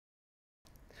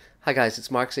Hi guys, it's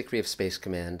Marc Zicree of Space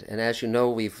Command, and as you know,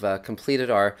 we've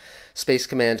completed our Space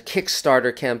Command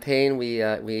Kickstarter campaign. We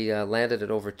landed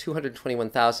at over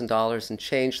 $221,000 and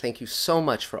change. Thank you so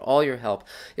much for all your help.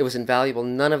 It was invaluable.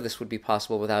 None of this would be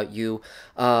possible without you.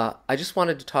 I just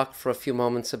wanted to talk for a few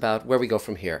moments about where we go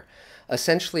from here.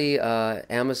 Essentially,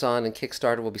 Amazon and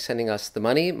Kickstarter will be sending us the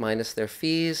money minus their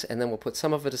fees, and then we'll put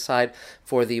some of it aside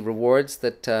for the rewards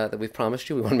that we've promised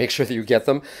you. We want to make sure that you get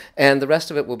them, and the rest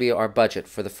of it will be our budget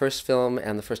for the first film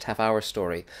and the first half-hour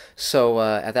story. So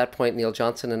at that point, Neil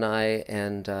Johnson and I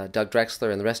and Doug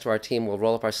Drexler and the rest of our team will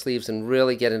roll up our sleeves and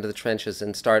really get into the trenches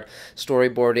and start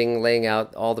storyboarding, laying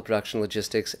out all the production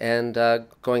logistics, and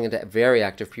going into very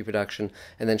active pre-production,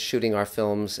 and then shooting our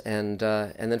films and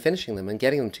then finishing them and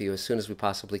getting them to you as soon as we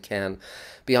possibly can.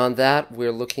 Beyond that,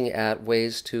 we're looking at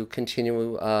ways to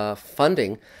continue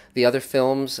funding the other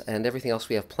films and everything else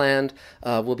we have planned.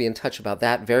 We'll be in touch about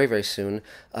that very, very soon.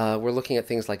 We're looking at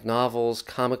things like novels,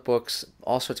 comic books,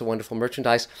 all sorts of wonderful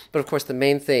merchandise. But of course, the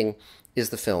main thing is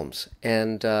the films.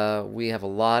 And we have a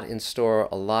lot in store,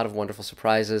 a lot of wonderful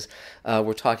surprises.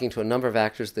 We're talking to a number of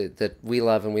actors that we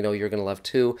love and we know you're going to love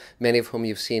too, many of whom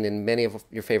you've seen in many of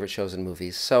your favorite shows and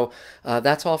movies. So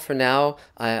that's all for now.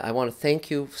 I want to thank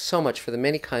you so much for the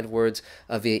many kind words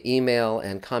via email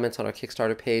and comments on our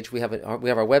Kickstarter page. We have our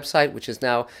website, which is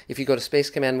now, if you go to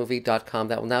spacecommandmovie.com,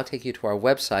 that will now take you to our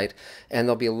website, and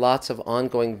there'll be lots of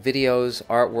ongoing videos,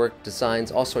 artwork,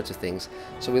 designs, all sorts of things.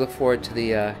 So we look forward to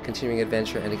the continuing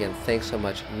adventure, and again, thanks so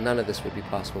much. None of this would be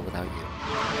possible without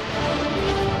you.